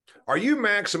Are you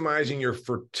maximizing your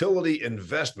fertility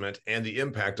investment and the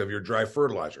impact of your dry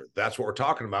fertilizer? That's what we're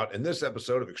talking about in this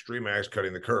episode of Extreme Ag's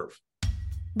Cutting the Curve.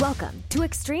 Welcome to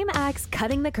Extreme Ag's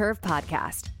Cutting the Curve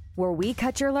podcast, where we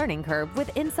cut your learning curve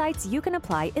with insights you can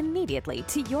apply immediately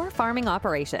to your farming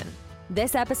operation.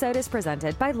 This episode is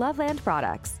presented by Loveland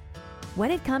Products.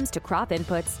 When it comes to crop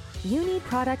inputs, you need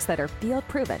products that are field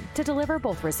proven to deliver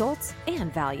both results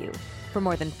and value. For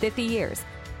more than 50 years,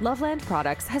 Loveland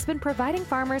Products has been providing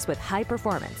farmers with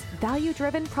high-performance,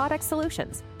 value-driven product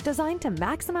solutions designed to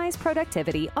maximize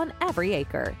productivity on every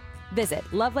acre. Visit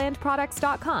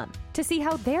lovelandproducts.com to see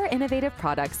how their innovative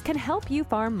products can help you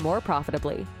farm more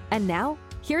profitably. And now,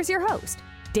 here's your host,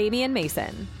 Damian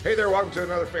Mason. Hey there, welcome to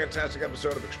another fantastic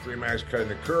episode of Extreme Ag's Cutting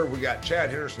the Curve. We got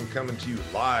Chad Henderson coming to you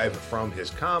live from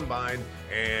his combine,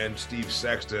 and Steve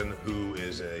Sexton, who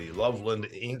is a Loveland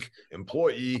Inc.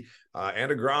 employee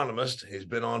and agronomist. He's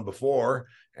been on before,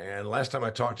 and last time I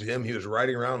talked to him, he was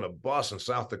riding around a bus in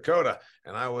South Dakota,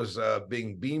 and I was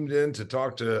being beamed in to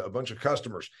talk to a bunch of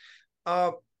customers.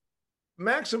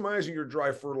 Maximizing your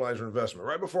dry fertilizer investment.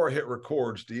 Right before I hit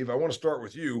record, Steve, I want to start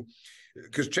with you,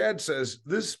 because Chad says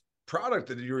this product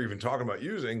that you're even talking about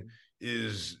using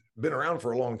is been around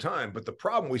for a long time, but the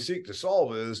problem we seek to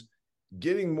solve is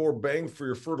getting more bang for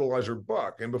your fertilizer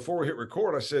buck. And before we hit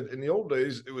record, I said, in the old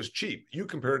days, it was cheap. You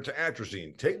compared it to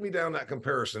atrazine. Take me down that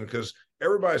comparison, because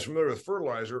everybody's familiar with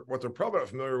fertilizer. What they're probably not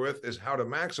familiar with is how to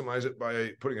maximize it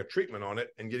by putting a treatment on it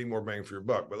and getting more bang for your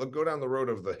buck. But let's go down the road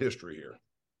of the history here.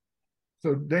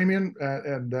 So, Damian,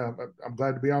 and I'm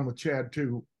glad to be on with Chad,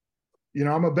 too. You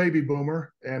know, I'm a baby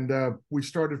boomer, and we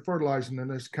started fertilizing in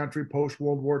this country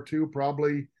post-World War II,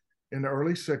 probably in the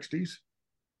early 60s.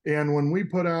 And when we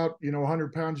put out,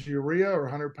 100 pounds of urea or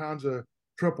 100 pounds of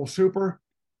triple super,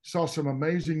 saw some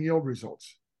amazing yield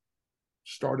results.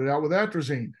 Started out with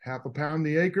atrazine, half a pound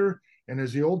the acre. And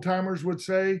as the old timers would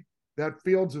say, that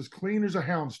field's as clean as a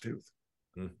houndstooth.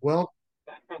 Well,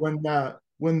 when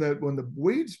the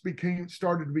weeds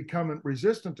started to become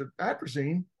resistant to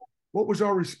atrazine, what was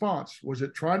our response? Was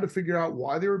it trying to figure out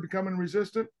why they were becoming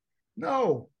resistant?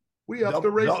 No, we upped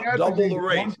the rate. Double the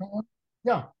rate.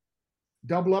 Yeah,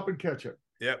 double up and catch it.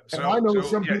 Yeah. So I know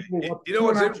some people. You know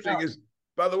what's interesting is,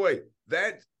 by the way,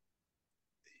 that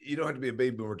you don't have to be a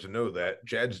baby boomer to know that.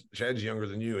 Chad's younger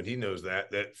than you, and he knows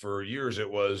that for years it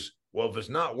was, well, if it's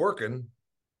not working,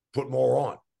 put more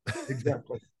on.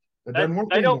 Exactly. They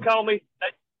don't call me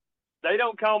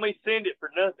send it for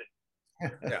nothing.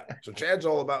 Yeah. So Chad's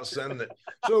all about sending it.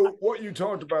 So what you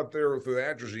talked about there with the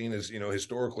atrazine is,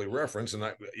 historically referenced,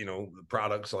 and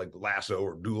products like Lasso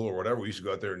or Dual or whatever, we used to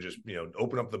go out there and just,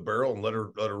 open up the barrel and let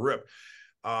her rip.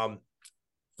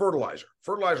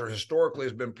 Fertilizer historically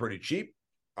has been pretty cheap.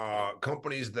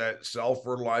 Companies that sell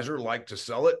fertilizer like to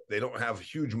sell it. They don't have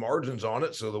huge margins on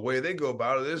it. So the way they go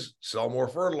about it is sell more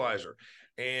fertilizer.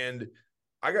 And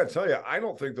I got to tell you, I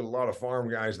don't think that a lot of farm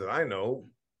guys that I know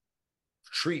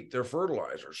treat their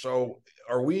fertilizer. So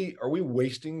are we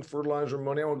wasting fertilizer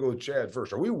money? I want to go with Chad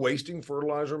first. Are we wasting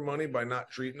fertilizer money by not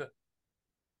treating it?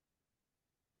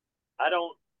 I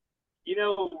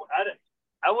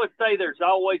would say there's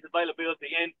always availability.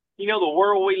 And, the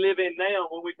world we live in now,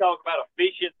 when we talk about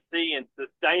efficiency and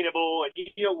sustainable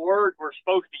and, words we're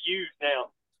supposed to use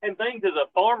now, and things as a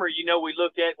farmer, we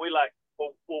look at, we like,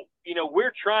 well,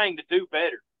 we're trying to do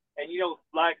better. And,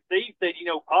 like Steve said,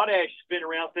 potash has been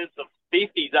around since the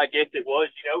 50s, I guess it was,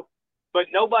 but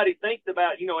nobody thinks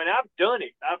about, and I've done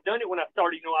it. I've done it when I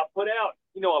started, I put out,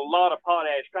 a lot of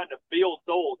potash trying to build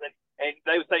soils, and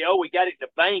they would say, oh, we got it in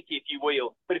the bank, if you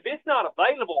will. But if it's not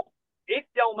available, it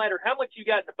don't matter how much you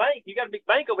got in the bank. You got a big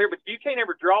bank over here, but if you can't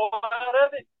ever draw out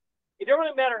of it, it don't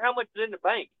really matter how much is in the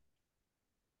bank.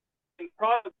 And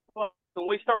when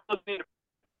we start looking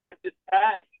at this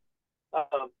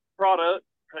product,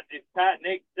 it's Titan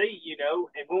XC,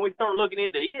 and when we start looking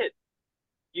into it,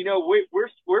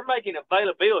 we're making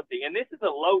availability, and this is a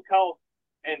low cost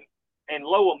and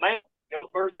low amount. The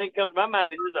first thing comes to my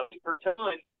mind is a per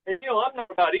ton. And I'm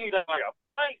not about anything like a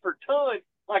pint per ton.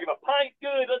 Like if a pint's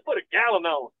good, let's put a gallon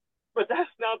on. But that's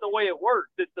not the way it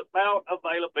works. It's about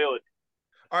availability.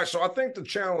 All right, so I think the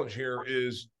challenge here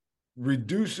is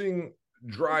reducing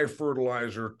dry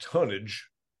fertilizer tonnage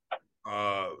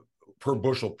per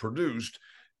bushel produced,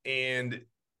 and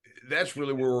that's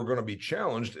really where we're going to be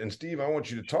challenged. And Steve, I want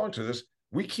you to talk to this.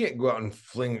 We can't go out and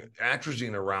fling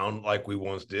atrazine around like we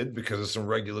once did because of some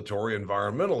regulatory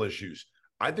environmental issues.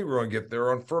 I think we're going to get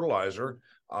there on fertilizer.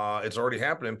 It's already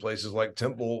happening in places like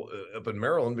Temple up in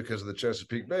Maryland because of the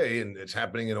Chesapeake Bay, and it's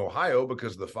happening in Ohio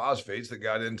because of the phosphates that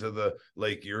got into the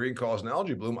Lake Erie and caused an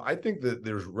algae bloom. I think that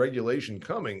there's regulation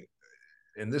coming.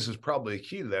 And this is probably a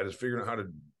key to that, is figuring out how to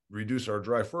reduce our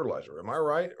dry fertilizer. Am I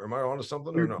right? Or am I onto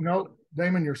something or no? No,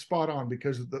 Damon, you're spot on,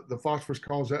 because the phosphorus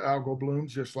causes algal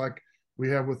blooms, just like we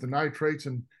have with the nitrates.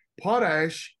 And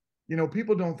potash,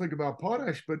 people don't think about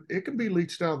potash, but it can be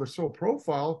leached out of the soil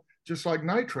profile just like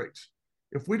nitrates.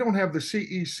 If we don't have the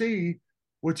CEC,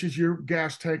 which is your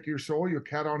gas tank of your soil, your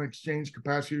cation exchange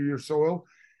capacity of your soil,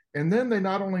 and then they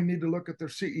not only need to look at their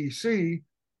CEC,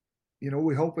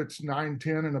 we hope it's 9,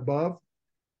 10 and above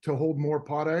to hold more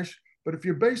potash. But if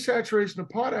your base saturation of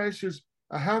potash is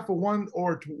a half of 1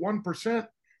 or 1%,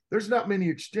 there's not many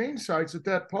exchange sites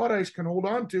that potash can hold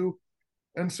on to.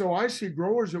 And so I see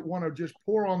growers that want to just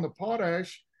pour on the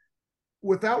potash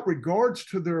without regards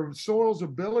to their soil's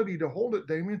ability to hold it,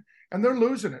 Damien, and they're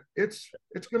losing it. It's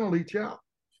going to leach out.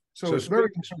 So it's very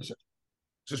expensive.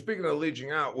 So speaking of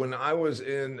leaching out, when I was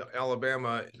in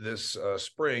Alabama this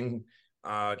spring,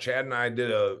 Chad and I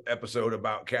did an episode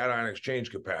about cation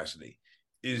exchange capacity.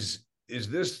 Is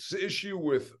this issue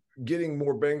with getting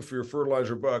more bang for your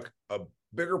fertilizer buck a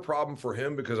bigger problem for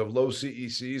him because of low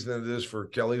CECs than it is for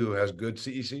Kelly, who has good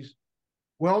CECs?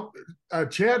 Well,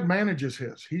 Chad manages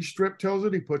his. He strip tills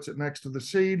it. He puts it next to the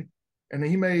seed, and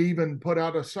he may even put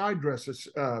out a side dress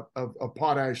of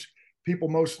potash. People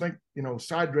most think,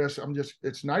 side dress,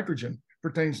 it's nitrogen,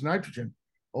 pertains nitrogen.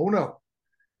 Oh no.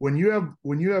 When you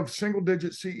have single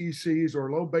digit CECs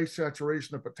or low base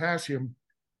saturation of potassium,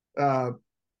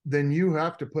 then you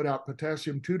have to put out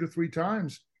potassium 2 to 3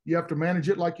 times. You have to manage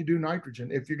it like you do nitrogen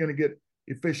if you're going to get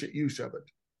efficient use of it.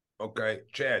 Okay,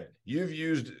 Chad, you've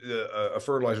used a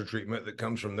fertilizer treatment that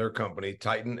comes from their company,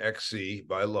 Titan XC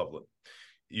by Loveland.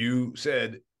 You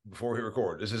said before we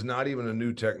record, this is not even a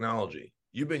new technology.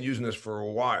 You've been using this for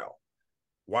a while.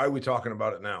 Why are we talking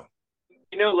about it now?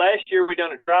 Last year we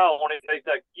done a trial on it. They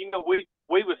said,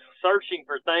 we was searching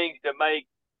for things to make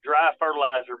dry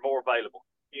fertilizer more available.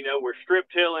 We're strip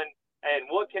tilling, and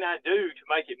what can I do to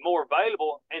make it more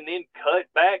available and then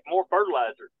cut back more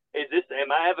fertilizer?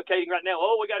 Am I advocating right now,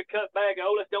 we got to cut back,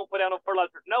 let's don't put out no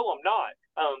fertilizer? No, I'm not.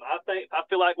 I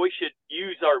feel like we should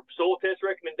use our soil test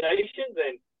recommendations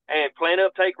and plant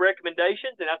uptake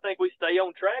recommendations, and I think we stay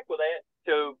on track with that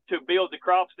to build the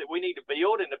crops that we need to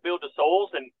build and to build the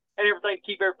soils and everything, to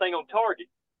keep everything on target.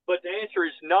 But the answer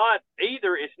is not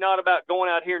either. It's not about going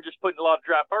out here and just putting a lot of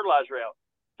dry fertilizer out.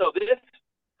 So this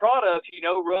product,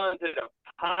 runs at a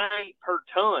pint per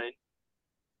ton,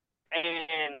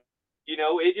 and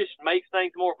it just makes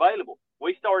things more available.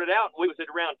 We started out, we was at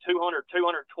around 200,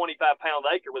 225 pound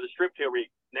acre with a strip till rig.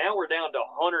 Now we're down to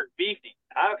 150.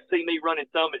 I see me running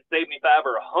some at 75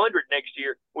 or 100 next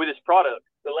year with this product.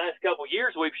 The last couple of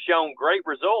years, we've shown great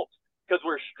results because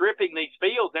we're stripping these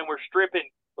fields, and we're stripping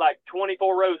like 24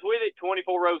 rows with it, 24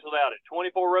 rows without it,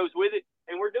 24 rows with it.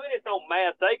 And we're doing this on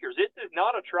mass acres. This is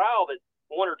not a trial that's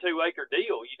 1 or 2 acre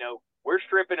deal. We're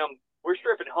stripping 100,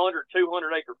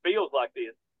 200 acre fields like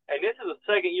this. And this is the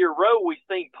second year row we've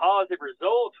seen positive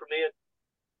results from this.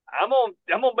 I'm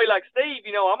gonna be like Steve,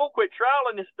 I'm gonna quit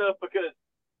trialing this stuff because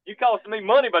you costing me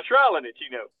money by trialing it,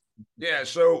 Yeah,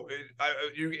 so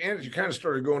you kind of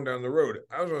started going down the road.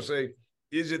 I was gonna say,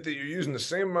 is it that you're using the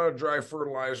same amount of dry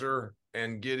fertilizer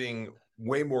and getting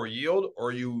way more yield, or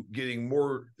are you getting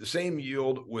the same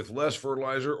yield with less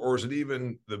fertilizer, or is it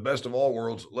even the best of all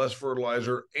worlds, less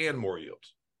fertilizer and more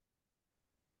yields?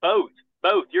 Both.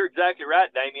 You're exactly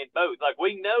right, Damien. Both. Like,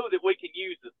 we know that we can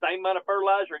use the same amount of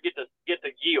fertilizer and get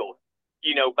the yield,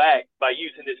 back by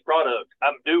using this product.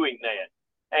 I'm doing that.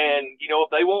 And, if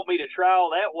they want me to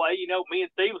trial that way, me and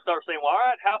Steve will start saying, well, all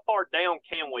right, how far down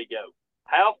can we go?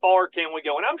 How far can we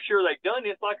go? And I'm sure they've done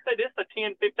this. Like I said, this is a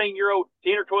 10, 15-year-old,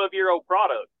 10 or 12-year-old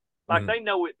product. Like, they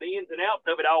know the ins and outs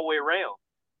of it all the way around.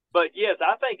 But, yes,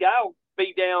 I think I'll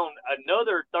be down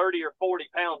another 30 or 40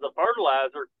 pounds of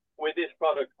fertilizer with this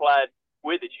product applied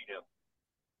with it,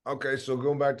 Okay, so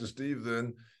going back to Steve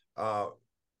then,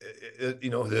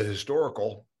 the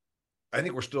historical, I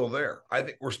think we're still there. I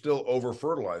think we're still over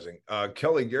fertilizing.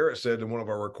 Kelly Garrett said in one of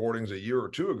our recordings a year or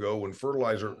two ago, when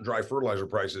dry fertilizer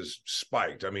prices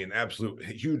spiked, absolute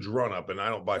huge run up. And I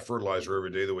don't buy fertilizer every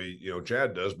day the way,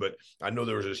 Chad does, but I know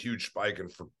there was this huge spike in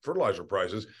fertilizer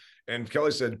prices. And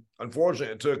Kelly said,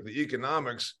 unfortunately, it took the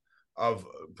economics of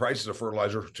prices of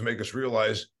fertilizer to make us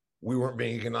realize we weren't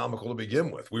being economical to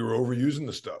begin with. We were overusing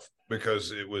the stuff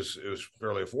because it was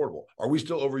fairly affordable. Are we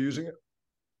still overusing it?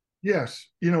 Yes.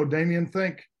 Damien,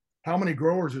 think how many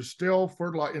growers are still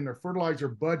in their fertilizer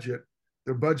budget.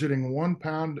 They're budgeting 1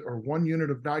 pound or 1 unit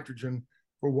of nitrogen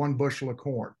for 1 bushel of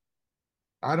corn.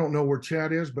 I don't know where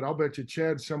Chad is, but I'll bet you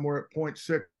Chad's somewhere at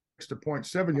 0.6 to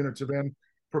 0.7 units of N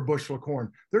per bushel of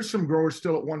corn. There's some growers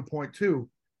still at 1.2.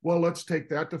 Well, let's take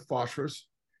that to phosphorus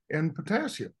and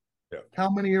potassium. Yeah. How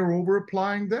many are over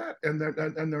applying that, and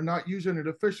they're not using it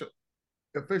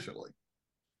efficiently?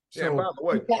 Yeah. So, By the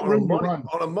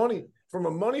way, from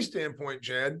a money standpoint,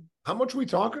 Chad, how much are we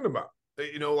talking about?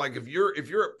 You know, like if you're at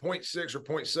 0.6 or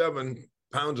 0.7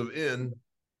 pounds of N,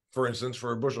 for instance,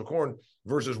 for a bushel of corn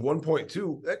versus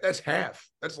 1.2, that's half.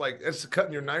 That's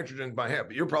cutting your nitrogen by half.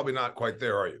 But you're probably not quite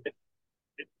there, are you?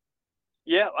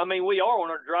 Yeah, I mean, we are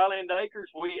on our dryland acres.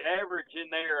 We average in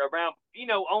there around, you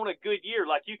know, on a good year.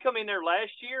 Like you come in there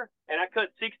last year and I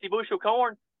cut 60 bushel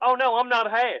corn. Oh, no, I'm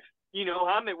not half. You know,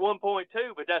 I'm at 1.2,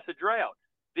 but that's a drought.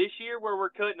 This year where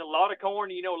we're cutting a lot of corn,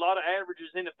 you know, a lot of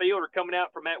averages in the field are coming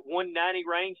out from that 190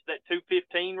 range, that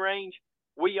 215 range.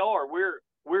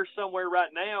 We're somewhere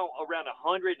right now around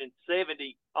 170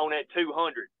 on that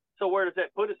 200. So where does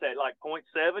that put us at? Like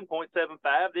 0.7,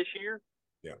 0.75 this year?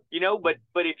 Yeah. You know, but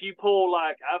if you pull,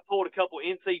 like I pulled a couple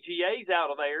NCGAs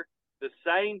out of there, the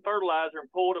same fertilizer,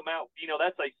 and pulled them out, you know,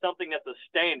 that's something that's a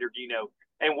standard, you know,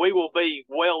 and we will be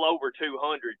well over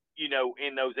 200, you know,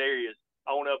 in those areas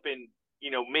on up in,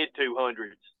 you know, mid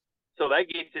 200s. So that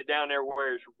gets it down there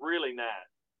where it's really nice.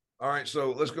 All right,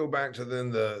 so let's go back to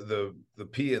then the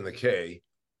P and the K,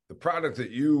 the product that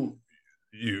you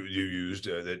used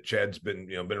that Chad's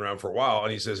been around for a while,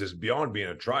 and he says is beyond being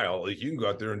a trial. Like you can go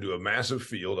out there and do a massive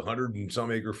field, 100 and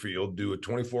some acre field, do a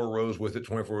 24 rows with it,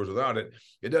 24 rows without it.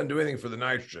 It doesn't do anything for the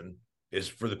nitrogen. It's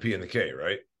for the P and the K,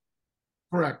 right?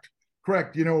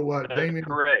 Correct. You know what, Damien?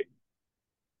 Correct.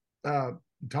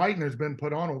 Titan has been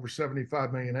put on over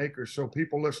 75 million acres. So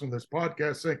people listening to this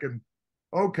podcast thinking,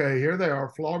 okay, here they are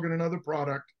flogging another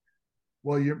product.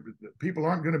 Well, people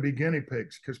aren't going to be guinea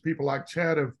pigs because people like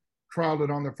Chad have trialed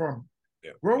it on their farm.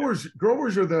 Yeah. Growers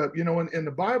are the, you know, in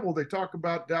the Bible, they talk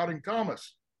about doubting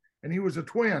Thomas, and he was a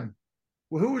twin.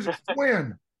 Well, who was a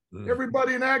twin?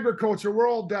 Everybody in agriculture, we're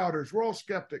all doubters. We're all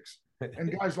skeptics.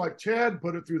 And guys like Chad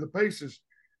put it through the paces.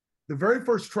 The very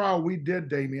first trial we did,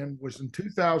 Damien, was in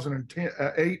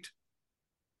 2008.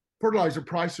 Fertilizer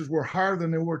prices were higher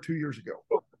than they were 2 years ago.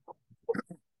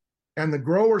 And the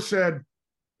grower said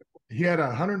he had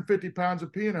 150 pounds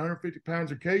of P and 150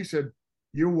 pounds of K. He said,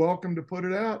 you're welcome to put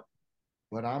it out,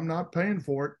 but I'm not paying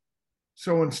for it.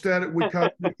 So instead, we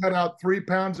cut out 3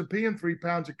 pounds of P and 3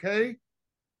 pounds of K.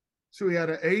 So he had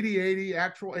an 80-80,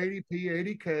 actual 80 P,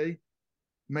 80 K,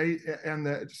 and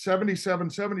the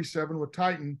 77-77 with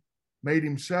Titan made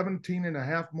him 17 and a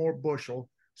half more bushel.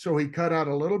 So he cut out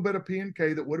a little bit of P and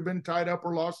K that would have been tied up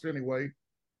or lost anyway,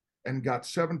 and got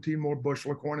 17 more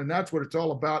bushel of corn. And that's what it's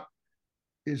all about,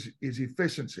 is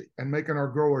efficiency and making our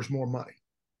growers more money.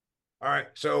 All right.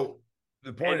 So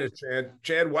the point is,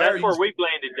 Chad, why are you? That's where we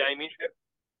landed, Damien.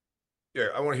 Yeah,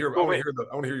 I want to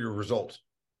hear your results.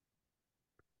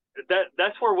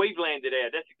 That's where we've landed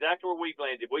at. That's exactly where we've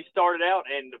landed. We started out,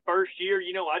 and the first year,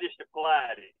 you know, I just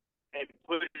applied it and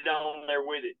put it on there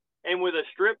with it. And with a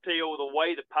strip till, the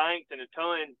way the pints and the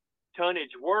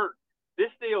tonnage work,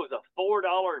 this deal is a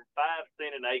 $4.05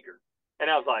 an acre. And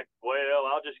I was like, well,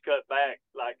 I'll just cut back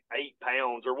like 8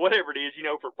 pounds or whatever it is, you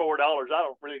know, for $4. I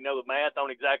don't really know the math on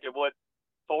exactly what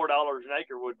 $4 an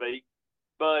acre would be.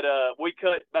 But we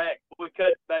cut back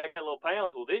a little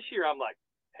pounds. Well, this year I'm like,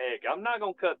 heck, I'm not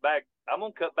going to cut back. I'm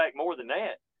going to cut back more than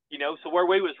that. You know, so where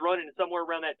we was running somewhere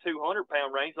around that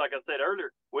 200-pound range, like I said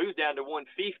earlier, we was down to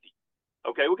 150.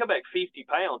 Okay, we cut back 50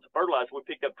 pounds of fertilizer. We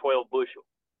picked up 12 bushel,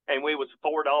 and we was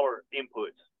 $4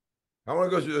 inputs. I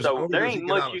want to go through this. So there ain't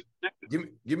much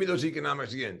you give me those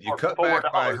economics again. You cut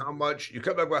back by how much? You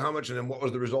cut back by how much, and then what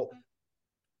was the result?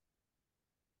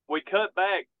 We're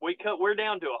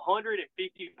down to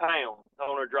 150 pounds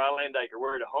on our dryland acre.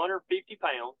 We're at 150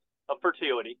 pounds of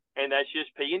fertility, and that's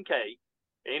just P and K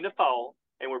in the fall.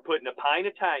 And we're putting a pint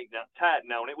of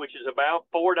Titan on it, which is about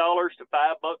 $4 to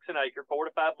 $5 an acre, $4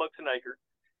 to $5 an acre.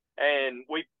 And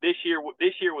this year was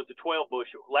the 12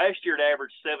 bushel. Last year it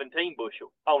averaged 17 bushel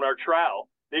on our trial.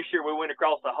 This year we went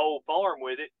across the whole farm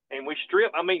with it, and we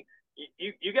stripped. I mean,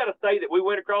 you got to say that we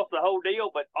went across the whole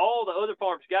deal, but all the other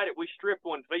farms got it. We stripped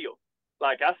one field.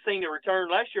 Like I seen the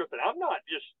return last year. I said, I'm not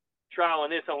just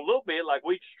trialing this on a little bit. Like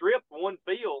we stripped one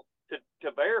field to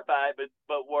verify it,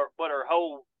 but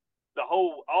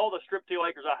all the strip till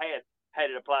acres I had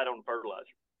it applied on the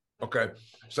fertilizer. Okay,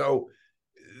 so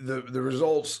the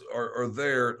results are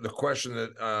there. The question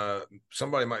that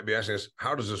somebody might be asking is,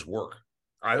 how does this work?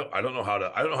 I don't know how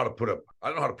to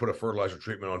put a fertilizer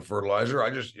treatment on fertilizer.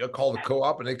 I call the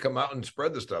co-op and they come out and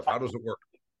spread the stuff. How does it work?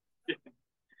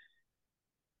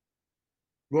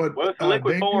 Well, it's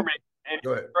liquid form and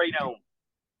go ahead. straight on.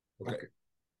 Okay.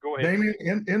 Go ahead.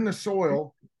 Damien, in the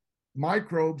soil,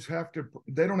 microbes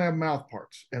they don't have mouth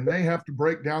parts, and they have to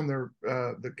break down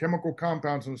the chemical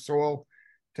compounds in the soil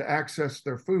to access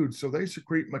their food. So they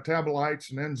secrete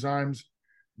metabolites and enzymes,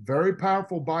 very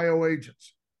powerful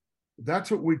bioagents.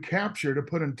 That's what we capture to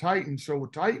put in Titan. So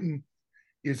Titan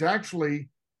is actually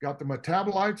got the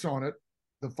metabolites on it,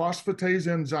 the phosphatase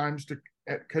enzymes,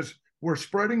 because we're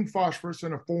spreading phosphorus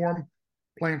in a form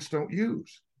plants don't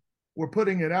use. We're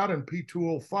putting it out in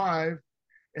P2O5,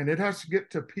 and it has to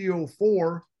get to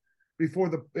PO4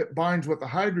 before it binds with the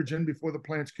hydrogen before the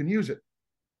plants can use it.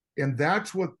 And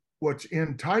that's what's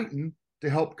in Titan to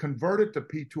help convert it to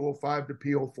P2O5 to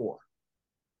PO4.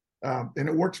 And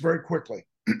it works very quickly.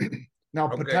 Now,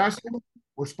 potassium,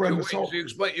 we're spreading the salt. So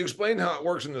you explain how it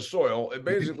works in the soil. It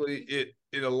basically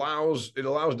it allows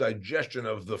digestion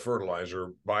of the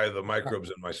fertilizer by the microbes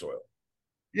in my soil.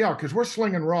 Yeah, because we're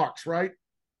slinging rocks, right?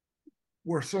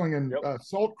 We're slinging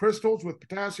salt crystals with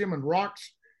potassium and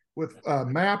rocks with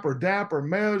MAP or DAP or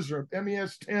MES or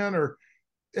MES10 or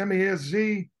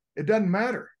MESZ. It doesn't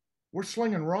matter. We're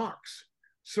slinging rocks.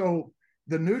 So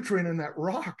the nutrient in that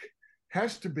rock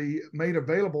has to be made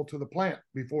available to the plant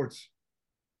before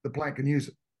the plant can use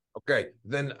it. Okay,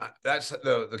 then that's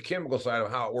the chemical side of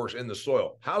how it works in the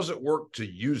soil. How does it work to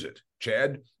use it,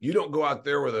 Chad? You don't go out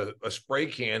there with a spray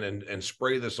can and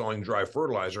spray this on dry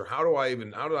fertilizer. How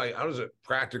does it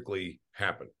practically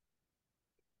happen?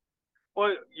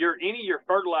 Well, any of your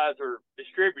fertilizer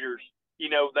distributors,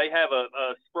 they have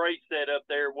a spray set up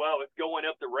there while it's going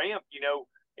up the ramp,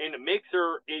 in the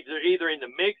mixer, either in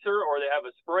the mixer or they have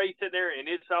a spray sitting there, and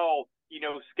it's all,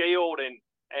 scaled and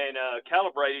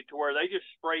calibrated to where they just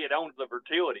spray it onto the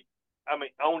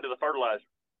onto the fertilizer.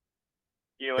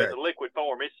 As a liquid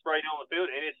form. It's sprayed on the field,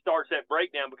 and it starts that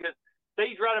breakdown because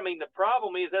Steve's right. The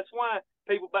problem is that's why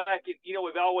people back in,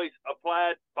 we've always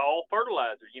applied fall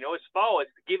fertilizer. It's fall.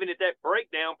 It's giving it that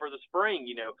breakdown for the spring.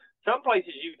 Some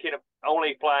places you can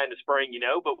only apply in the spring,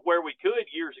 but where we could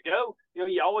years ago, you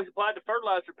always applied the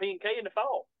fertilizer P&K in the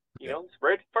fall.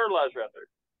 Spread the fertilizer out there.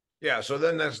 Yeah. So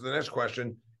then that's the next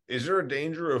question. Is there a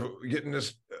danger of getting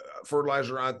this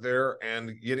fertilizer out there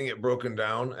and getting it broken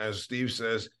down? As Steve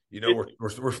says,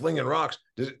 we're flinging rocks.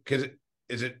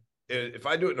 If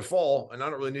I do it in the fall and I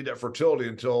don't really need that fertility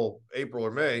until April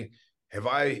or May, have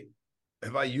I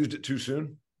used it too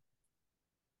soon?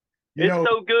 It's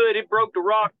so good it broke the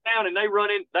rock down, and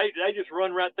they just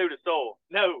run right through the soil.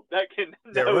 No, that can.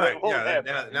 Yeah, no, right.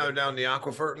 Yeah, now they're down the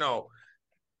aquifer. No.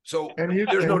 So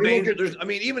there's no danger.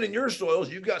 Even in your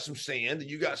soils, you've got some sand,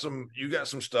 you got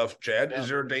some stuff, Chad. Yeah. Is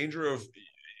there a danger of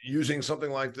using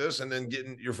something like this and then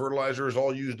getting your fertilizers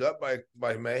all used up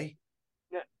by May?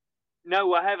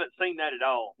 No, I haven't seen that at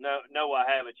all. No, I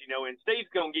haven't. And Steve's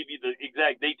going to give you the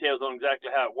exact details on exactly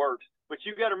how it works. But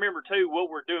you've got to remember too, what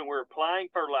we're doing. We're applying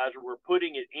fertilizer. We're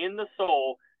putting it in the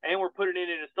soil, and we're putting it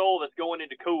in a soil that's going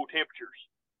into cool temperatures.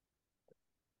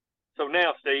 So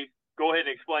now, Steve, go ahead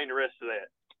and explain the rest of that.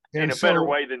 In a better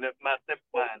way than my simple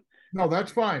mind. No,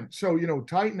 that's fine. So,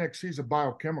 Titan XC is a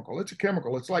biochemical. It's a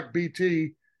chemical. It's like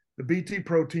BT, the BT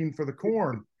protein for the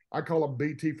corn. I call it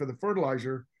BT for the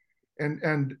fertilizer.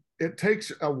 And it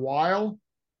takes a while,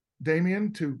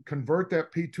 Damian, to convert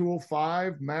that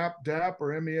P2O5, MAP, DAP,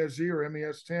 or MESZ, or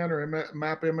MES10, or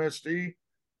MAP MSD,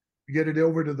 get it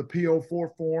over to the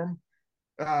PO4 form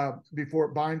before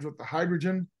it binds with the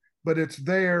hydrogen. But it's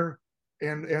there.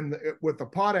 And with the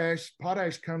potash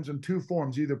comes in two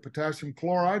forms, either potassium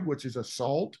chloride, which is a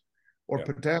salt, or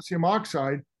potassium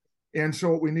oxide. And so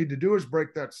what we need to do is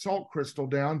break that salt crystal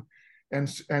down. And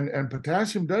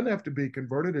potassium doesn't have to be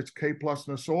converted. It's K plus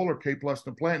in the soil or K plus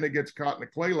in the plant, and it gets caught in the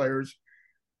clay layers.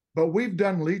 But we've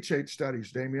done leachate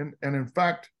studies, Damian,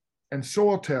 and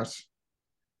soil tests.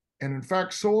 And in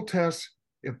fact, soil tests,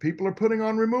 if people are putting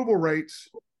on removal rates,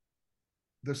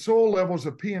 the soil levels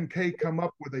of P and K come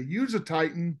up where they use a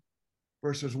Titan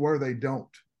versus where they don't.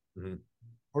 Mm-hmm.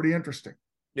 Pretty interesting.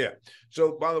 Yeah.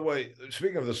 So, by the way,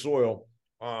 speaking of the soil,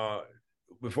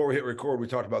 before we hit record, we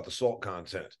talked about the salt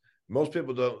content. Most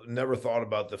people never thought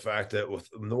about the fact that with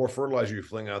the more fertilizer you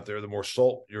fling out there, the more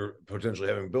salt you're potentially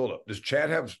having buildup. Does Chad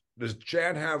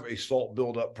have a salt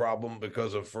buildup problem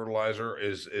because of fertilizer?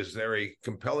 Is there a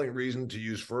compelling reason to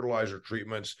use fertilizer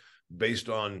treatments based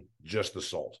on just the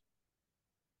salt?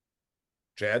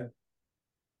 Chad?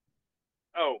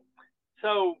 Oh,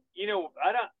 so,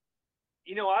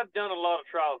 I've done a lot of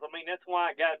trials. That's why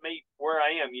it got me where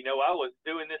I am. I was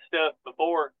doing this stuff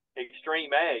before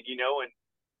Extreme Ag,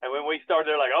 and when we started,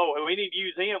 they're like, oh, we need to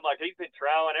use him. Like, he's been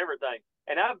trialing everything.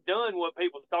 And I've done what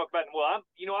people talk about. Well,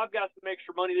 I've got some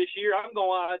extra money this year. I'm going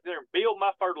out there and build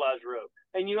my fertilizer up.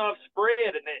 And, I've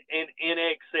spread in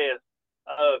excess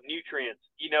of nutrients,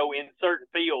 in certain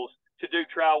fields to do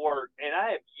trial work. And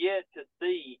I have yet to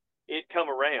see it come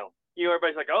around.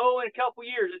 Everybody's like, oh, in a couple of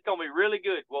years, it's going to be really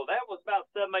good. Well, that was about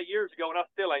 7-8 years ago, and I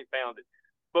still ain't found it.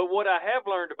 But what I have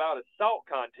learned about is salt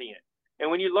content.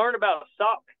 And when you learn about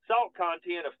salt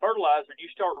content of fertilizer, you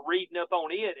start reading up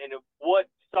on it and what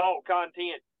salt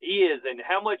content is and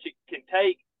how much it can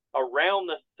take around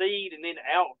the seed and then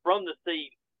out from the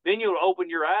seed. Then you'll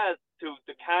open your eyes to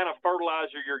the kind of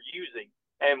fertilizer you're using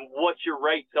and what your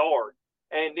rates are.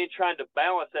 And then trying to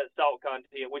balance that salt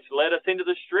content, which led us into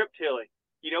the strip tilling.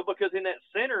 Because in that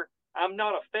center, I'm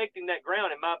not affecting that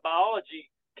ground, and my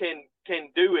biology can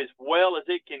do as well as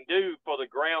it can do for the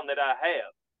ground that I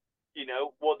have.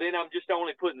 Well, then I'm just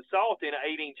only putting salt in an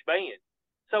 8-inch band.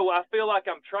 So I feel like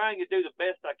I'm trying to do the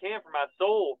best I can for my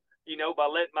soil, by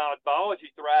letting my biology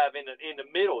thrive in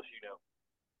the middles,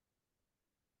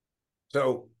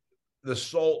 So the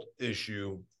salt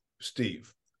issue,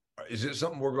 Steve, is it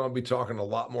something we're going to be talking a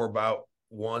lot more about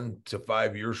 1 to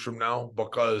 5 years from now?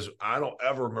 Because I don't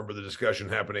ever remember the discussion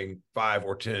happening 5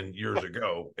 or 10 years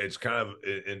ago. It's kind of,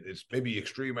 it's maybe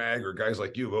extreme ag or guys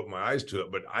like you have opened my eyes to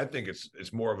it, but I think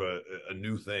it's more of a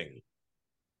new thing.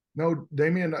 No,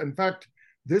 Damian, in fact,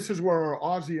 this is where our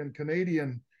Aussie and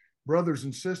Canadian brothers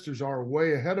and sisters are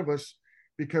way ahead of us,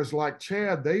 because like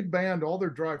Chad, they banned all their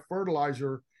dry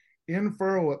fertilizer in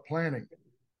furrow at planting.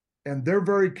 And they're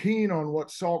very keen on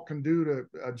what salt can do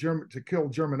to kill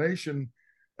germination,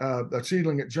 a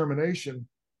seedling at germination.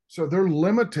 So they're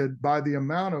limited by the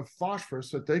amount of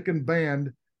phosphorus that they can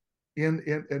ban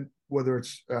in whether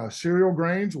it's cereal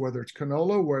grains, whether it's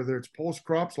canola, whether it's pulse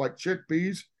crops like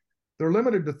chickpeas. They're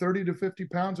limited to 30 to 50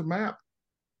 pounds a MAP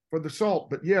for the salt.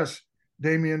 But yes,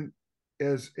 Damian,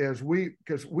 because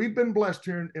we've been blessed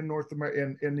here in North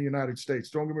America, in the United States.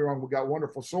 Don't get me wrong, we got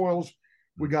wonderful soils.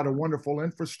 We got a wonderful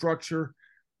infrastructure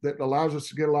that allows us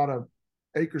to get a lot of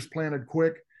acres planted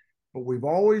quick, but we've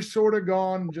always sort of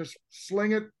gone, just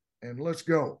sling it and let's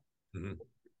go. Mm-hmm.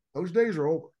 Those days are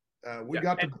over. We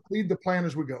got to feed the plant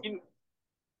as we go. And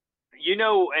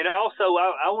also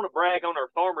I want to brag on our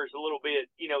farmers a little bit,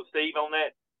 Steve, on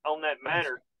that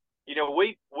matter.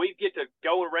 We get to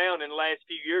go around in the last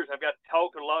few years. I've got to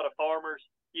talk to a lot of farmers,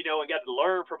 and got to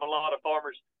learn from a lot of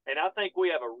farmers. And I think we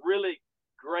have a really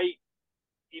great,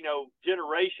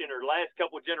 generation or last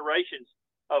couple of generations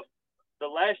of the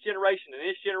last generation and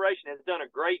this generation has done a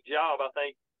great job, I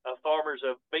think, of farmers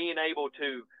of being able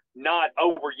to not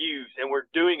overuse. And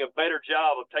we're doing a better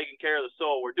job of taking care of the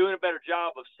soil. We're doing a better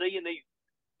job of seeing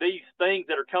these things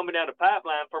that are coming down the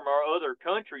pipeline from our other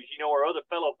countries, our other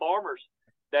fellow farmers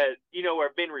that,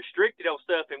 have been restricted on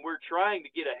stuff. And we're trying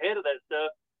to get ahead of that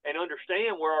stuff and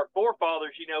understand where our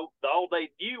forefathers, all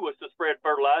they knew was to spread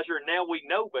fertilizer. And now we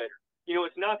know better.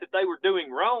 It's not that they were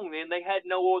doing wrong then. They had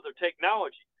no other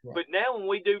technology. Right. But now when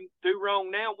we do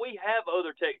wrong now, we have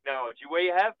other technology.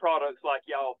 We have products like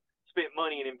y'all spent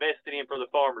money and invested in for the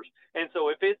farmers. And so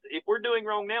if we're doing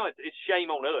wrong now, it's shame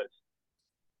on us.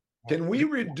 Can we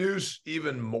reduce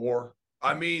even more?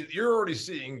 I mean, you're already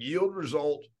seeing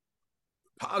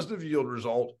positive yield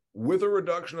result with a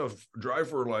reduction of dry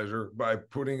fertilizer by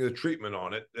putting a treatment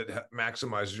on it that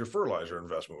maximizes your fertilizer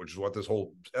investment, which is what this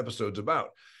whole episode's about.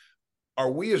 Are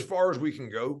we as far as we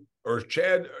can go? Or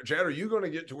Chad, are you going to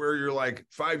get to where you're like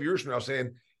 5 years from now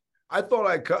saying, I thought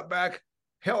I cut back.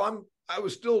 Hell, I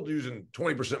was still using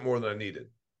 20% more than I needed.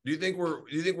 Do you think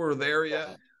we're there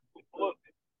yet? Well,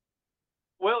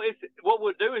 what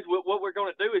we'll do is what we're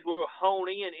going to do is we'll hone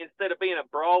in instead of being a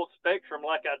broad spectrum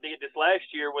like I did this last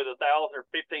year with 1,000 or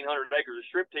 1,500 acres of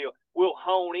strip till. We'll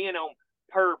hone in on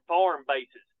per farm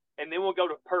basis, and then we'll go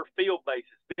to per field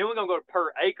basis. Then we're going to go to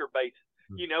per acre basis.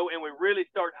 And we really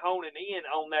start honing in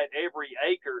on that every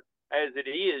acre as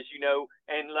it is,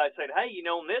 and like I said, hey,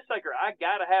 on this acre, I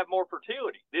got to have more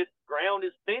fertility. This ground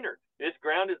is thinner. This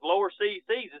ground is lower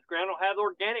CCs. This ground don't have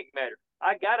organic matter.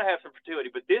 I got to have some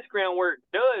fertility. But this ground where it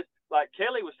does, like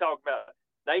Kelly was talking about,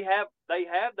 they have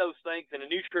those things and the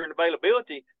nutrient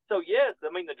availability. So yes, I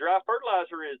mean, the dry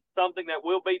fertilizer is something that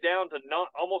will be down to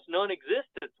almost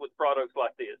non-existence with products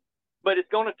like this. But it's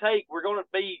going to take, we're going to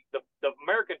be, the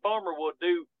American farmer will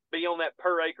be on that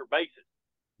per acre basis.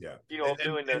 Yeah.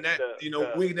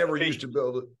 We never used to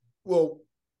build it. Well,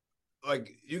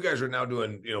 like you guys are now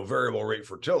doing, variable rate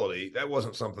fertility. That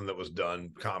wasn't something that was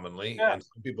done commonly. Yeah. And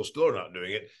some people still are not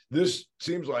doing it. This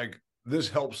seems like this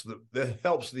helps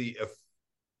the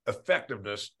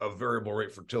effectiveness of variable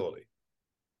rate fertility.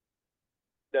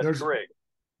 That's correct.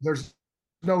 There's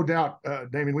no doubt,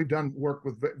 Damien, we've done work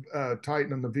with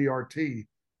Titan and the VRT,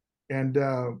 and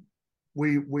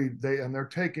they're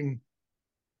taking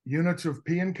units of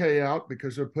P and K out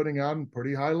because they're putting out in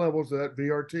pretty high levels of that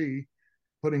VRT,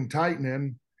 putting Titan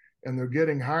in, and they're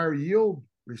getting higher yield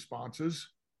responses,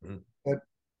 but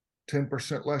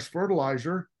 10% less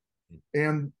fertilizer,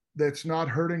 and that's not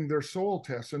hurting their soil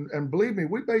tests. And believe me,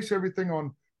 we base everything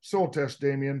on soil tests,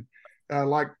 Damian.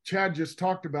 Like Chad just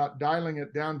talked about, dialing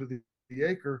it down to the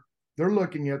acre. They're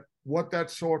looking at what that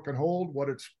soil can hold, what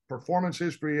its performance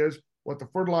history is, what the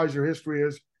fertilizer history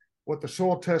is, what the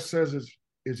soil test says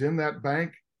is in that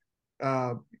bank.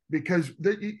 Because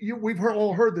we've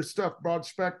all heard this stuff, broad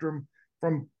spectrum,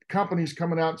 from companies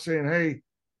coming out and saying, hey,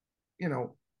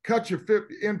 cut your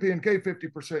NP and K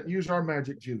 50%, use our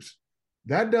magic juice.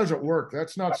 That doesn't work.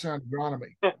 That's not sound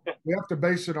agronomy. We have to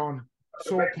base it on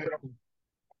soil testing.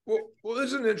 Well,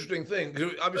 this is an interesting thing.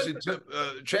 Obviously,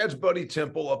 Chad's buddy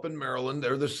Temple up in Maryland,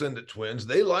 they're the Sendit twins.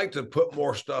 They like to put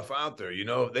more stuff out there.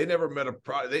 They never met a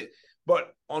product.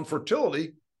 But on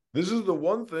fertility, this is the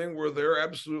one thing where they're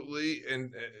absolutely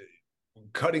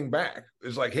cutting back.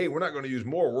 It's like, hey, we're not going to use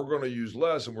more. We're going to use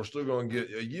less, and we're still going to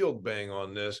get a yield bang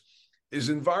on this. Is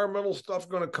environmental stuff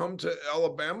going to come to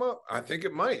Alabama? I think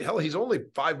it might. Hell, he's only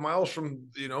 5 miles from,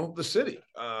 the city.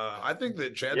 I think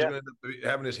that Chad's going to end up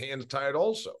having his hands tied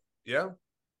also. Yeah.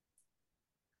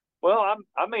 Well, I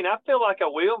feel like I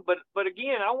will, but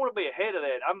again, I want to be ahead of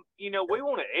that. We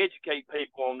want to educate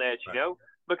people on that,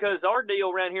 because our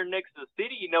deal around here next to the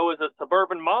city, is a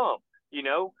suburban mom,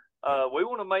 we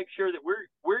want to make sure that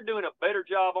we're doing a better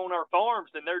job on our farms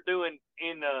than they're doing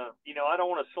in I don't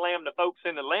want to slam the folks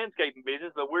in the landscaping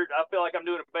business, but I feel like I'm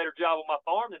doing a better job on my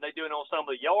farm than they doing on some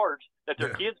of the yards that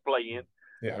their kids play in.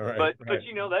 Yeah, right. But that's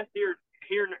here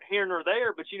nor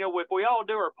there. But if we all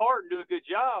do our part and do a good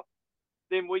job,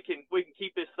 then we can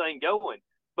keep this thing going.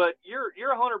 But you're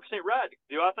 100% right.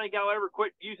 Do I think I'll ever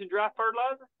quit using dry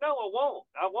fertilizer? No, I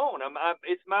won't.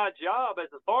 It's my job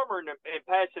as a farmer and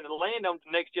passing the land on to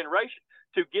the next generation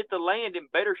to get the land in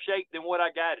better shape than what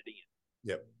I got it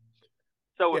in. Yep.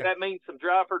 So if that means some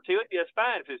dry fertility, that's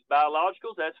fine. If it's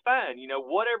biologicals, that's fine.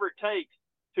 Whatever it takes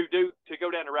to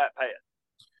go down the right path.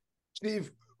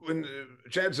 Steve, when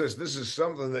Chad says this is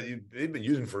something that you've been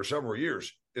using for several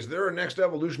years, is there a next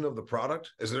evolution of the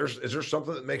product? Is there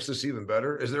something that makes this even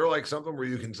better? Is there like something where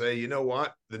you can say, you know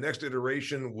what, the next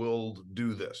iteration will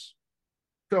do this?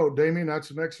 So, Damien,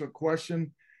 that's an excellent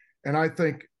question. And I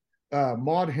think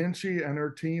Maud Hinchy and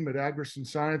her team at Agrison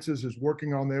Sciences is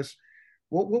working on this.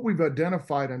 What we've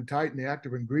identified in Titan, the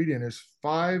active ingredient, is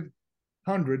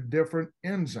 500 different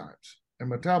enzymes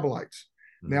and metabolites.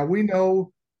 Now, we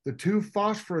know the 2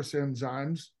 phosphorus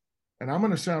enzymes, and I'm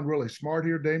going to sound really smart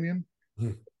here, Damien,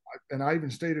 and I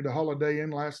even stayed at a Holiday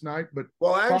Inn last night. But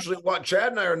actually, what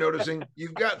Chad and I are noticing,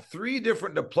 you've got 3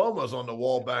 different diplomas on the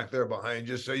wall back there behind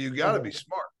you, so you got to be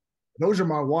smart. Those are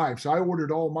my wife's. I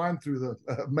ordered all mine through the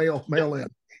mail in.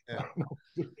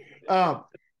 Yeah.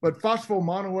 But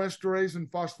phosphomonoesterase and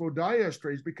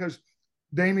phosphodiesterase, because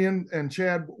Damien and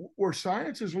Chad, where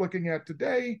science is looking at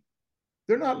today,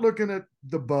 they're not looking at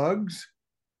the bugs.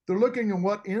 They're looking at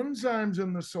what enzymes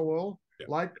in the soil,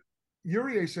 like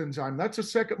urease enzyme. That's the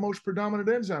second most predominant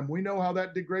enzyme. We know how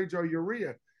that degrades our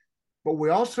urea. But we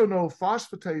also know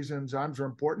phosphatase enzymes are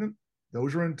important.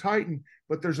 Those are in Titan.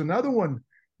 But there's another one,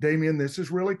 Damien. This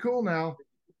is really cool now.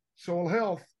 Soil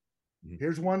health.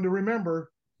 Here's one to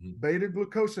remember.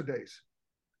 Beta-glucosidase.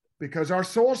 Because our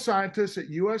soil scientists at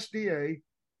USDA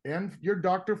and your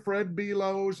Dr. Fred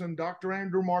Belos and Dr.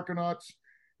 Andrew Markinot's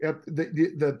at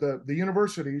the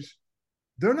universities,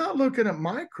 they're not looking at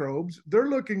microbes. They're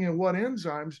looking at what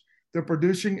enzymes they're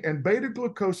producing. And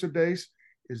beta-glucosidase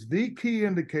is the key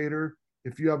indicator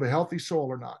if you have a healthy soil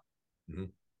or not. If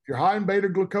you're high in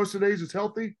beta-glucosidase, it's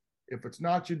healthy. If it's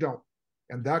not, you don't.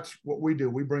 And that's what we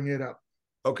do. We bring it up.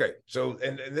 Okay, so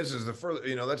and this is the further,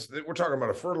 we're talking about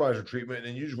a fertilizer treatment,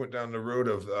 and you just went down the road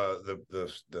of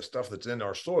the stuff that's in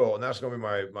our soil, and that's going to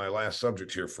be my last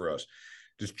subject here for us.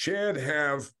 Does Chad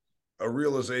have a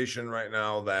realization right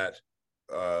now that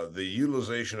the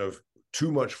utilization of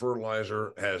too much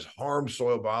fertilizer has harmed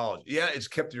soil biology? Yeah, it's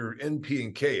kept your NP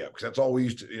and K up, because that's all we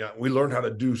used to. We learned how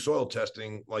to do soil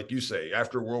testing, like you say.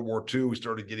 After World War II, we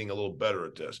started getting a little better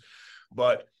at this,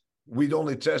 but we'd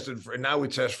only tested for, and now we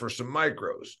test for some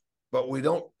micros, but we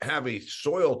don't have a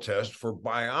soil test for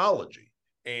biology.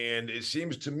 And it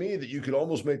seems to me that you could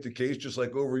almost make the case, just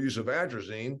like overuse of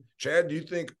atrazine. Chad, do you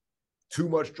think too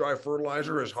much dry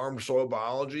fertilizer has harmed soil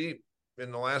biology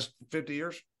in the last 50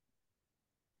 years?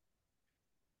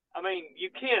 You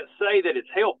can't say that it's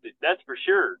helped it, that's for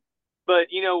sure. But,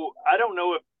 I don't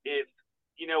know if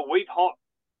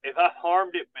I've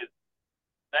harmed it with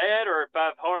that, or if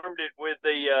I've harmed it with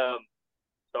the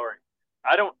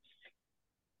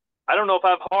I don't know if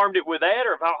I've harmed it with that,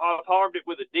 or if I've harmed it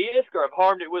with a disc, or I've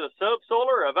harmed it with a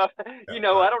subsoiler, or if I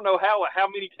don't know how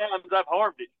many times I've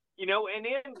harmed it. And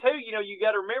then too, you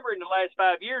got to remember in the last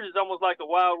 5 years, it's almost like the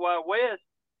wild, wild west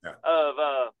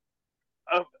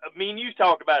of me and you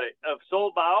talked about it, of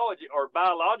soil biology or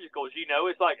biologicals.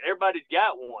 It's like everybody's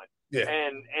got one. Yeah.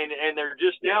 And they're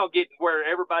just now getting where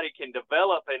everybody can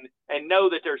develop and know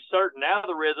that there's certain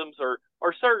algorithms or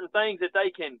certain things that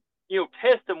they can,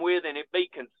 test them with and it be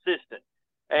consistent.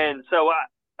 And so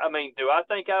I mean, do I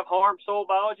think I've harmed soil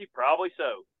biology? Probably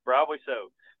so.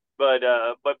 But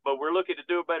we're looking to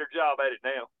do a better job at it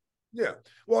now. Yeah.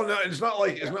 Well, no, it's not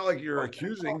like you're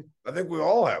accusing. I think we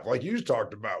all have, like you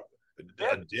talked about,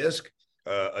 a disc.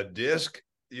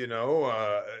 We've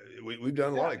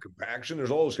done a lot of compaction.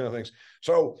 There's all those kind of things.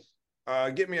 So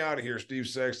get me out of here, Steve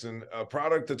Sexton. A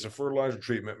product that's a fertilizer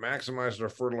treatment, maximizes our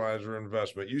fertilizer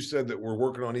investment. You said that we're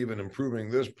working on even improving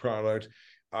this product.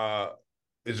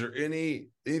 Is there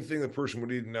anything the person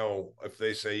would need to know if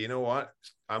they say, you know what,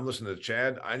 I'm listening to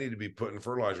Chad, I need to be putting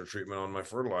fertilizer treatment on my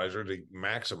fertilizer to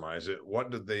maximize it? What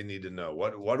do they need to know?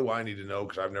 What do I need to know?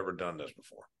 Because I've never done this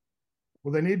before.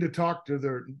 Well, they need to talk to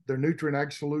their Nutrient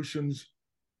Ag Solutions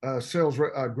sales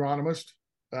agronomist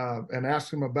and ask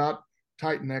them about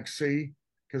Titan XC,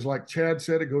 because like Chad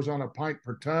said, it goes on a pint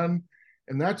per ton,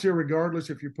 and that's irregardless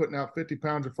if you're putting out 50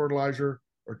 pounds of fertilizer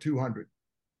or 200.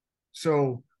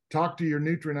 So talk to your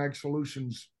Nutrient Ag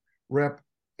Solutions rep,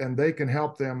 and they can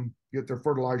help them get their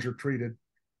fertilizer treated.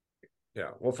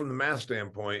 Yeah. Well, from the math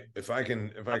standpoint, if I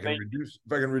can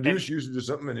reduce usage of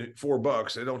something at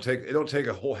 $4, it don't take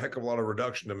a whole heck of a lot of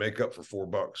reduction to make up for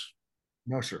 $4.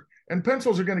 No, sir. And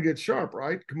pencils are going to get sharp,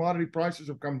 right? Commodity prices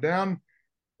have come down,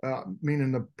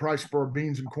 meaning the price for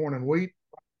beans and corn and wheat,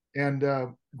 and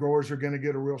growers are going to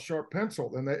get a real sharp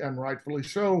pencil, and rightfully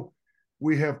so.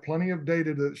 We have plenty of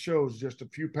data that shows just a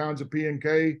few pounds of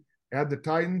P&K, add the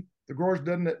Titan, the growers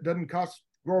doesn't cost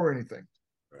grower anything,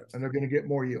 right, and they're going to get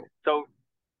more yield. So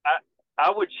I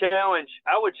would challenge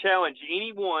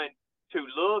anyone to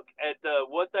look at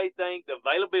what they think the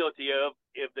availability of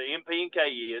if the P&K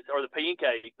is, or the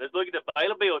P&K. Let's look at the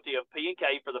availability of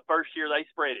P&K for the first year they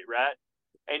spread it, right?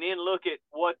 And then look at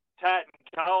what Titan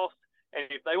costs. And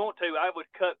if they want to, I would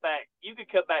you could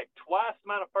cut back twice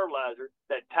the amount of fertilizer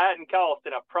that Titan costs,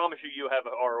 and I promise you'll have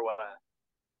an ROI.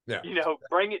 Yeah.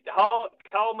 Bring it,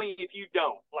 call me if you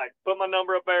don't. Like, put my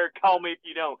number up there, call me if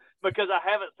you don't, because I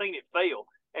haven't seen it fail.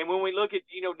 And when we look at,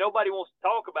 nobody wants to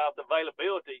talk about the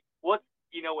availability.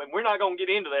 And we're not going to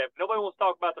get into that. Nobody wants to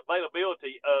talk about the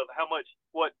availability of how much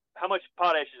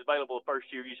potash is available the first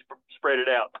year you spread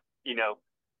it out,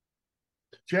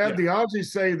 Chad, the Aussies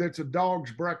say that's a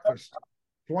dog's breakfast.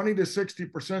 20 to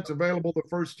 60% available the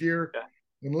first year,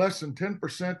 and less than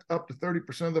 10% up to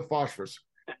 30% of the phosphorus.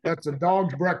 That's a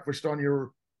dog's breakfast on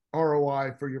your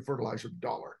ROI for your fertilizer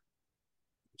dollar.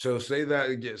 So say that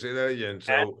again. So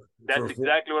that's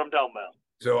exactly what I'm talking about.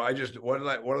 So what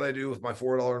did I do with my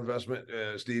 $4 investment?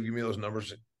 Steve, give me those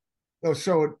numbers.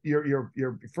 So your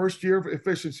first year of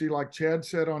efficiency, like Chad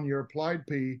said, on your applied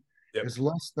P, is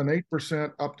less than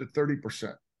 8% up to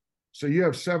 30%. So you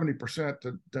have 70%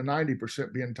 to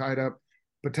 90% being tied up.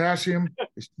 Potassium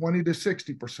is 20 to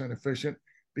 60% efficient,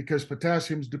 because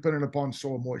potassium is dependent upon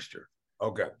soil moisture.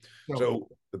 Okay. So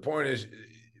the point is,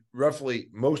 roughly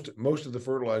most of the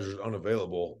fertilizer is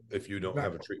unavailable if you don't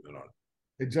have a treatment on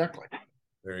it. Exactly.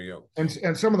 There you go.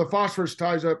 And some of the phosphorus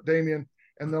ties up, Damian,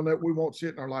 and then we won't see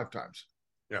it in our lifetimes.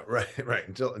 Yeah, right.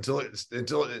 Until it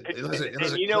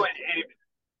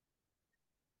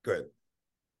Good.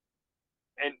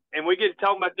 And we get to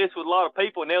talking about this with a lot of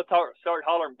people, and they'll start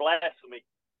hollering blasphemy.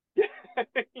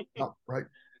 Oh, right.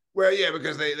 Well, yeah,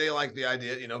 because they like the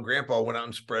idea. Grandpa went out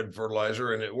and spread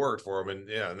fertilizer, and it worked for him.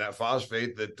 And that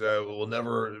phosphate that will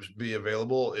never be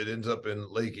available, it ends up in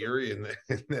Lake Erie, and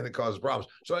then it causes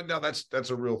problems. So no, that's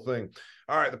a real thing.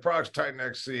 All right, the product's Titan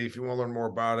XC. If you want to learn more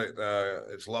about it,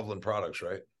 it's Loveland Products,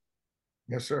 right?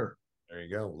 Yes, sir. There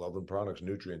you go. Loveland Products,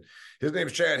 Nutrient. His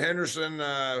name's Chad Henderson,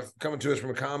 coming to us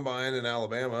from a combine in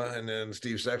Alabama. And then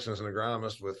Steve Sexton is an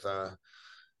agronomist with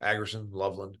Agrison,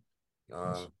 Loveland.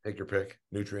 Take your pick.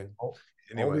 Nutrient.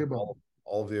 Anyway,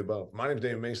 all of the above. My name is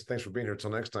David Mason. Thanks for being here. Until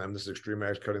next time, this is Extreme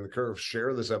Ag's Cutting the Curve.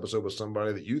 Share this episode with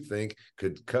somebody that you think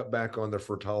could cut back on their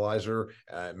fertilizer,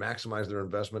 maximize their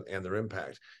investment and their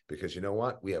impact. Because you know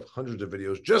what? We have hundreds of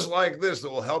videos just like this that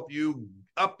will help you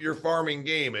up your farming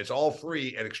game. It's all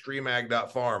free at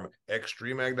extremeag.farm.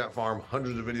 Extremeag.farm.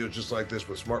 Hundreds of videos just like this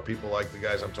with smart people like the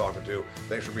guys I'm talking to.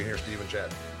 Thanks for being here, Steve and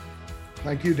Chad.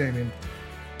 Thank you, Damien.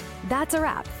 That's a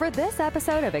wrap for this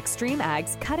episode of Extreme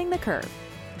Ag's Cutting the Curve.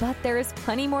 But there is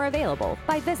plenty more available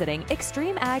by visiting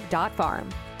extremeag.farm.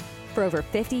 For over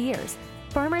 50 years,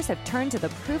 farmers have turned to the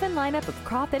proven lineup of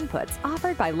crop inputs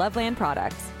offered by Loveland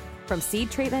Products. From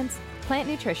seed treatments, plant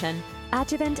nutrition,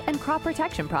 adjuvant, and crop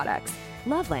protection products,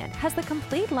 Loveland has the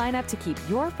complete lineup to keep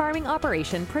your farming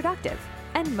operation productive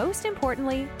and, most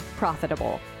importantly,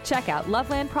 profitable. Check out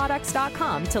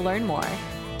lovelandproducts.com to learn more.